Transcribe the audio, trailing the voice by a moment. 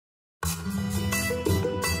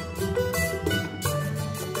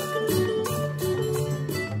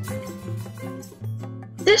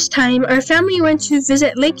This time, our family went to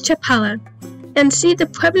visit Lake Chapala and see the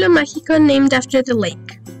Pueblo Mágico named after the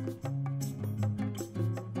lake.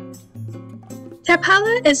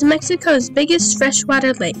 Chapala is Mexico's biggest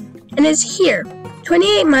freshwater lake and is here,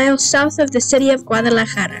 28 miles south of the city of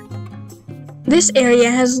Guadalajara. This area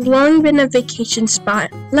has long been a vacation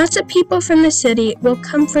spot. Lots of people from the city will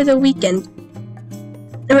come for the weekend,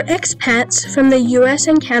 or expats from the US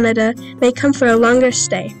and Canada may come for a longer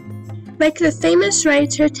stay. Like the famous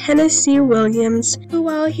writer Tennessee Williams, who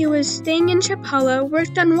while he was staying in Chapala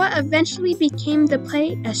worked on what eventually became the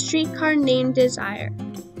play A Streetcar Named Desire.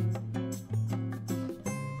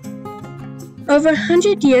 Over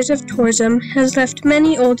 100 years of tourism has left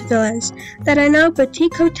many old villas that are now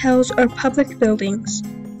boutique hotels or public buildings.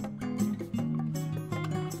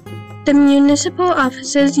 The municipal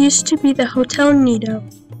offices used to be the Hotel Nido.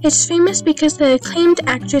 It's famous because the acclaimed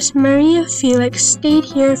actress Maria Felix stayed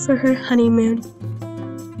here for her honeymoon.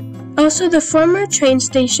 Also, the former train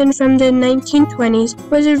station from the 1920s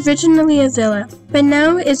was originally a villa, but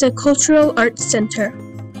now is a cultural arts center.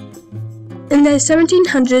 In the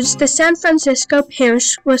 1700s, the San Francisco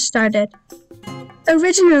Parish was started.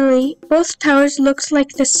 Originally, both towers looked like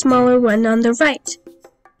the smaller one on the right.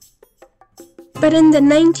 But in the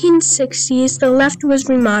 1960s, the left was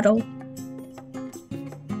remodeled.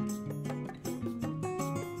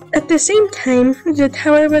 At the same time, the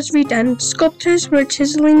tower was redone. Sculptors were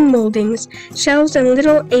chiseling moldings, shells, and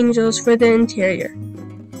little angels for the interior.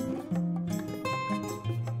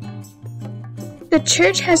 The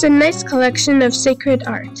church has a nice collection of sacred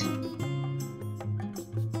art.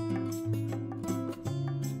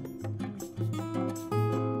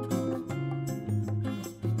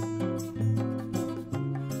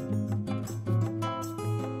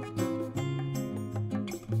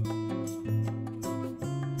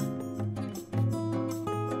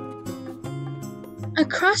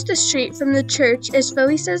 Across the street from the church is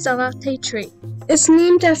Felisa's Elate tree. It's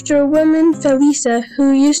named after a woman, Felisa,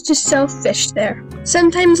 who used to sell fish there.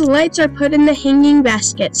 Sometimes lights are put in the hanging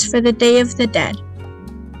baskets for the Day of the Dead.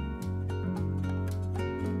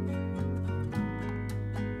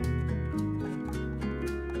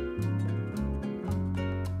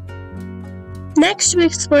 Next, we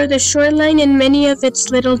explore the shoreline and many of its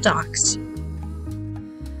little docks.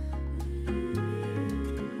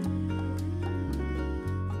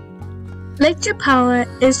 Lake Chapala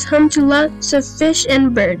is home to lots of fish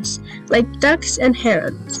and birds, like ducks and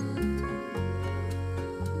herons.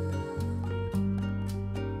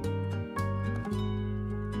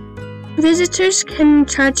 Visitors can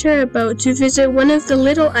charter a boat to visit one of the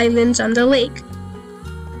little islands on the lake.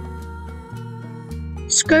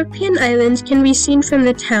 Scorpion Island can be seen from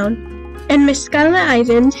the town, and Mescala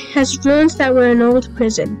Island has ruins that were an old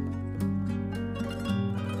prison.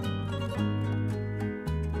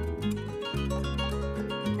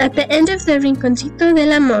 At the end of the Rinconcito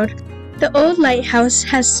del Amor, the old lighthouse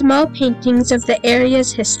has small paintings of the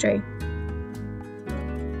area's history.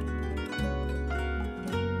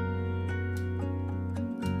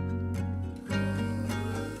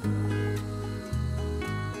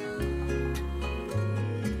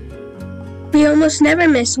 We almost never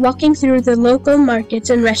miss walking through the local markets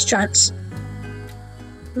and restaurants.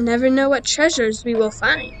 You never know what treasures we will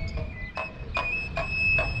find.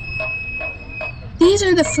 These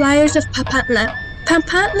are the flyers of Papantla.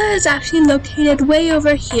 Papantla is actually located way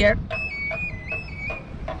over here,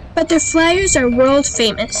 but their flyers are world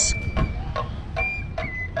famous.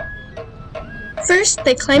 First,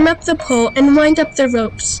 they climb up the pole and wind up the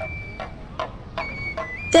ropes.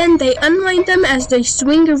 Then they unwind them as they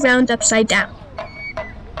swing around upside down.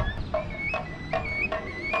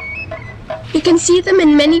 You can see them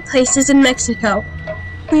in many places in Mexico.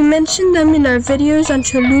 We mentioned them in our videos on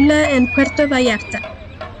Cholula and Puerto Vallarta.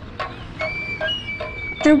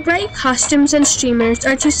 Their bright costumes and streamers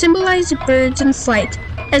are to symbolize birds in flight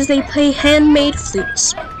as they play handmade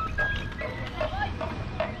flutes.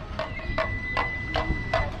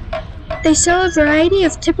 They sell a variety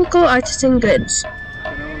of typical artisan goods.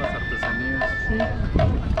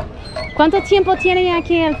 ¿Cuánto tiempo tiene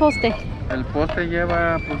aquí el poste? El poste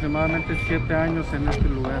lleva aproximadamente 7 años en este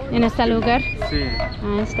lugar. ¿En este lugar? Sí.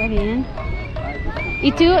 Ah, está bien.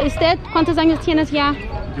 ¿Y tú, usted, cuántos años tienes ya?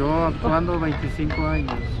 Yo actuando 25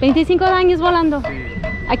 años. 25 años volando. Sí.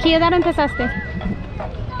 ¿A qué edad empezaste?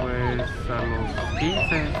 Pues a los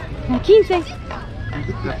 15. ¿A 15?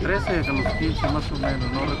 De 13 a los 15 más o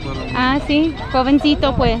menos, no recuerdo. Ah, sí,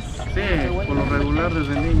 jovencito pues. Sí, por lo regular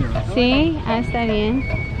desde niño. Sí, ah, está bien.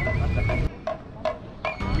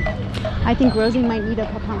 I think Rosie might need a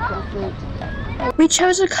Papantla flute. We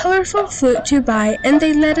chose a colorful flute to buy and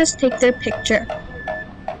they let us take their picture.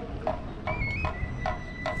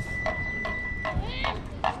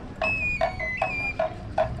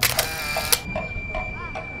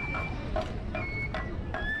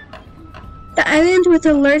 The island with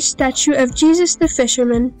a large statue of Jesus the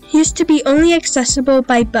Fisherman used to be only accessible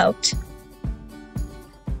by boat.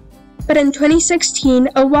 But in 2016,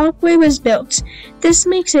 a walkway was built. This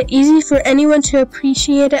makes it easy for anyone to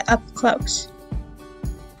appreciate it up close.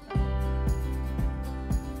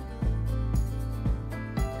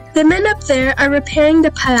 The men up there are repairing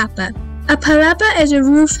the palapa. A palapa is a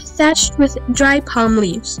roof thatched with dry palm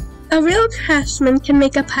leaves. A real craftsman can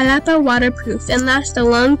make a palapa waterproof and last a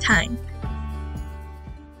long time.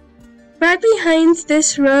 Right behind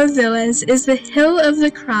this row of villas is the Hill of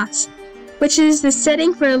the Cross, which is the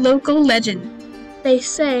setting for a local legend. They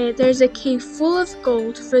say there's a cave full of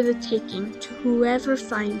gold for the taking to whoever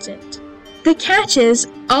finds it. The catch is,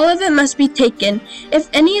 all of it must be taken. If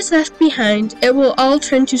any is left behind, it will all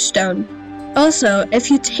turn to stone. Also,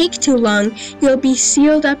 if you take too long, you'll be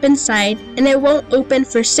sealed up inside, and it won't open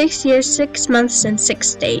for 6 years, 6 months, and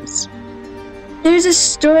 6 days. There's a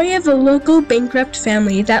story of a local bankrupt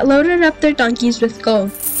family that loaded up their donkeys with gold.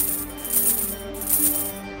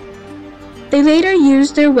 They later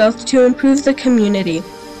used their wealth to improve the community.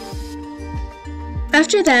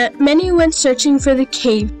 After that, many went searching for the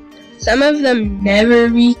cave. Some of them never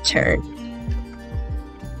returned.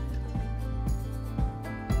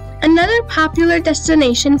 Another popular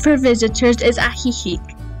destination for visitors is Ajijic,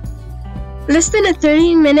 less than a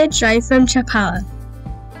 30-minute drive from Chapala.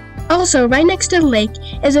 Also, right next to the lake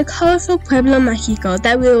is a colorful Pueblo Mágico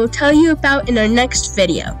that we will tell you about in our next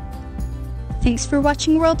video. Thanks for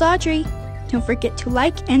watching World Audrey. Don't forget to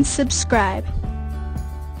like and subscribe.